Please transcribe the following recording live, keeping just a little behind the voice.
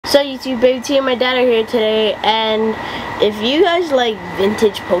So YouTube, Baby T and my dad are here today, and if you guys like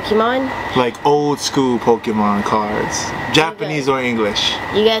vintage Pokemon, like old school Pokemon cards, Japanese or English,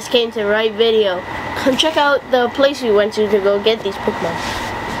 you guys came to the right video. Come check out the place we went to go get these Pokemon.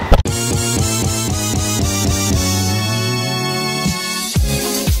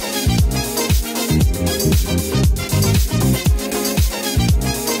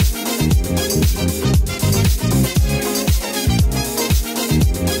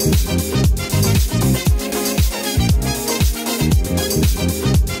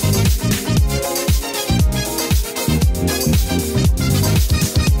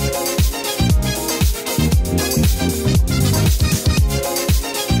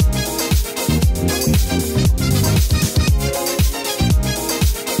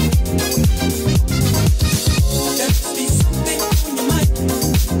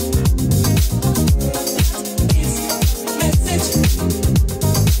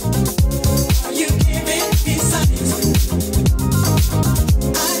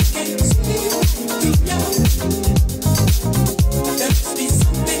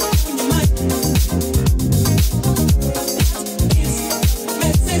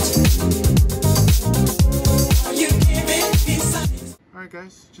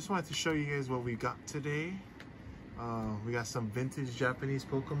 Guys, just wanted to show you guys what we got today. We got some vintage Japanese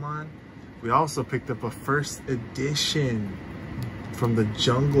Pokemon. We also picked up a first edition from the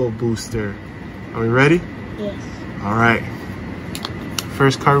Jungle Booster. Are we ready? Yes. All right.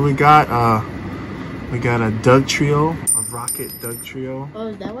 First card we got a Doug Trio, a Rocket Doug Trio. Oh,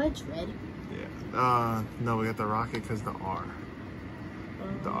 is that why it's red? Yeah. No, we got the Rocket because the R.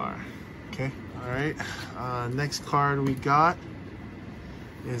 The R. Okay. All right. Next card we got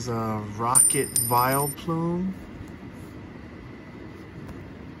is a Rocket Vileplume.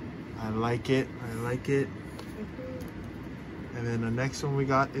 I like it. I like it. And then the next one we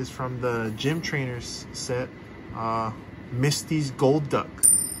got is from the Gym Trainers set, Misty's Gold Duck.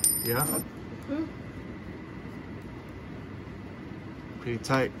 Yeah? Pretty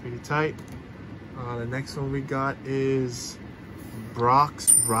tight, pretty tight. The next one we got is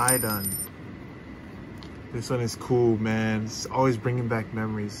Brock's Rhydon. This one is cool, man. It's always bringing back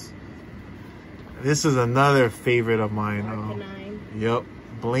memories. This is another favorite of mine. Arcanine. Yep.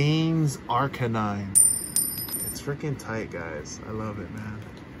 Blaine's Arcanine. It's freaking tight, guys. I love it, man.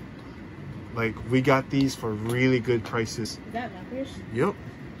 Like, we got these for really good prices. Is that Lapras? Yep.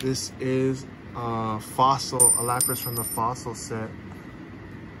 This is Fossil, a Lapras from the Fossil set.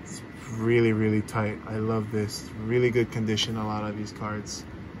 It's really, really tight. I love this. Really good condition, a lot of these cards.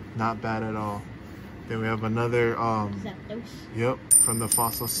 Not bad at all. Then we have another, yep, from the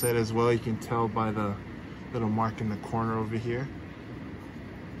Fossil set as well. You can tell by the little mark in the corner over here.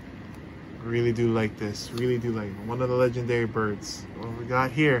 Really do like this. Really do like it. One of the legendary birds. What we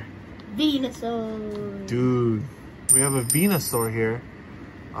got here? Venusaur. Dude, we have a Venusaur here.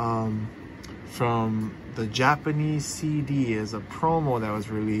 From the Japanese CD as a promo that was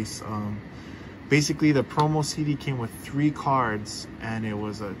released. Basically, the promo CD came with 3 cards, and it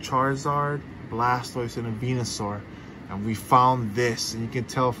was a Charizard, Blastoise, and a Venusaur. And we found this, and you can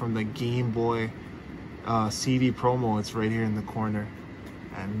tell from the Game Boy CD promo, it's right here in the corner.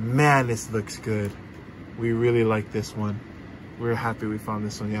 And man, this looks good. We really like this one. We're happy we found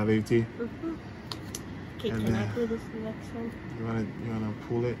this one. Yeah, Baby T? Okay, can I pull this next one? You wanna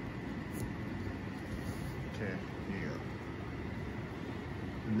pull it? Okay, here you go.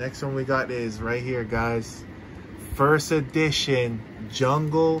 The next one we got is right here, guys. First edition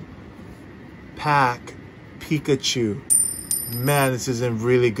Jungle Pack Pikachu. Man, this is in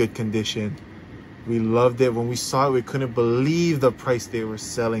really good condition. We loved it. When we saw it, we couldn't believe the price they were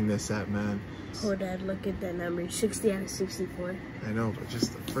selling this at, man. Oh, Dad, look at that number. 60 out of 64. I know, but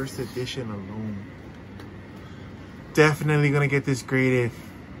just the first edition alone. Definitely gonna get this graded.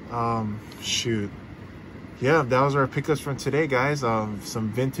 Shoot. Yeah, that was our pickups from today, guys.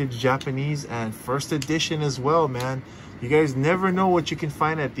 Some vintage Japanese and first edition as well, man. You guys never know what you can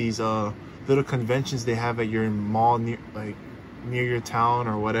find at these little conventions they have at your mall near your town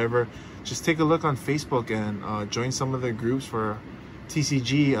or whatever. Just take a look on Facebook and join some of the groups for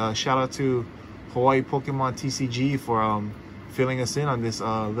TCG. Shout out to Hawaii Pokemon TCG for filling us in on this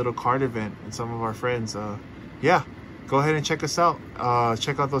little card event and some of our friends. Yeah, go ahead and check us out.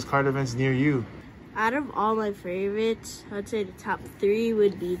 Check out those card events near you. Out of all my favorites, I'd say the top 3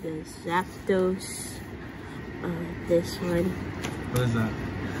 would be the Zapdos, this one. What is that?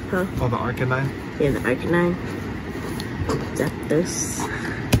 Huh? Oh, the Arcanine? Yeah, the Arcanine. Zapdos.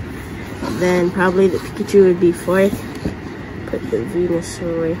 Then probably the Pikachu would be 4th. Put the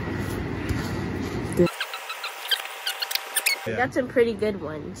Venusaur. got some pretty good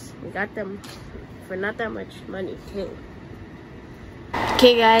ones. We got them for not that much money too.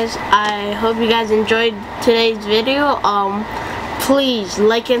 Okay guys, I hope you guys enjoyed today's video. Please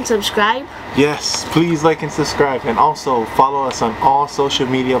like and subscribe. Yes, please like and subscribe, and also follow us on all social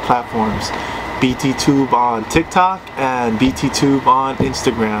media platforms. BTTube on TikTok and BTTube on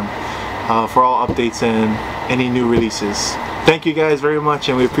Instagram for all updates and any new releases. Thank you guys very much,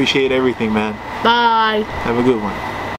 and we appreciate everything, man. Bye. Have a good one.